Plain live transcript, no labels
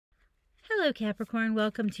Hello Capricorn,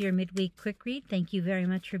 welcome to your midweek quick read. Thank you very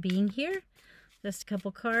much for being here. Just a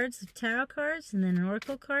couple cards, tarot cards, and then an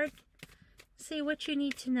oracle card. See what you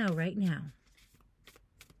need to know right now.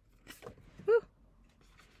 Whew.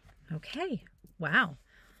 Okay, wow.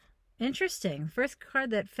 Interesting. First card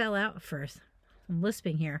that fell out first, I'm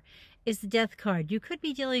lisping here, is the Death card. You could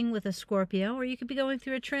be dealing with a Scorpio, or you could be going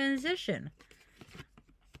through a transition.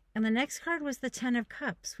 And the next card was the Ten of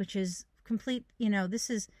Cups, which is complete, this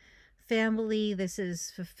is family, this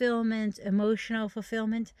is fulfillment, emotional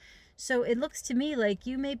fulfillment. So it looks to me like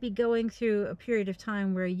you may be going through a period of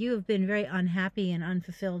time where you have been very unhappy and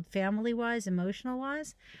unfulfilled family-wise,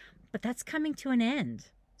 emotional-wise, but that's coming to an end.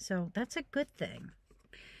 So that's a good thing.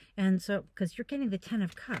 And so, because you're getting the Ten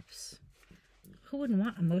of Cups. Who wouldn't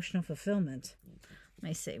want emotional fulfillment? Let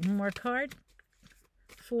me see. One more card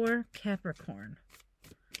for Capricorn.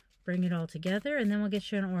 Bring it all together, and then we'll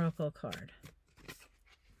get you an oracle card.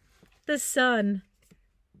 The Sun.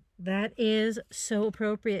 That is so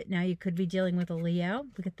appropriate. Now you could be dealing with a Leo.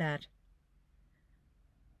 Look at that.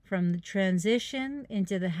 From the transition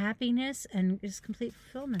into the happiness and just complete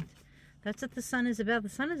fulfillment. That's what the Sun is about. The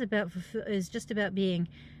Sun is just about being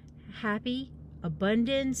happy,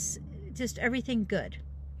 abundance, just everything good.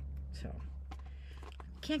 So,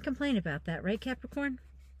 can't complain about that, right, Capricorn?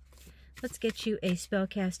 Let's get you a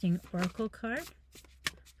spellcasting oracle card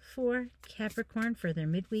for Capricorn for their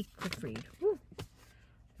midweek quick read. Woo.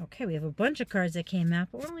 Okay, we have a bunch of cards that came out,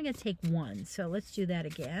 but we're only going to take one. So let's do that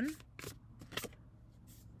again.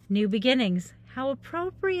 New beginnings. How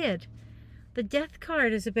appropriate. The Death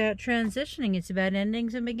card is about transitioning. It's about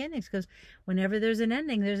endings and beginnings, because whenever there's an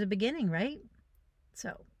ending, there's a beginning, right?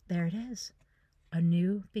 So there it is. A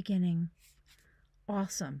new beginning.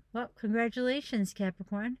 Awesome. Well, congratulations,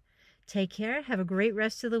 Capricorn. Take care. Have a great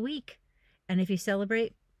rest of the week. And if you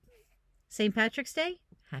celebrate St. Patrick's Day,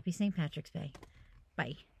 happy St. Patrick's Day.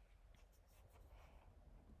 Bye.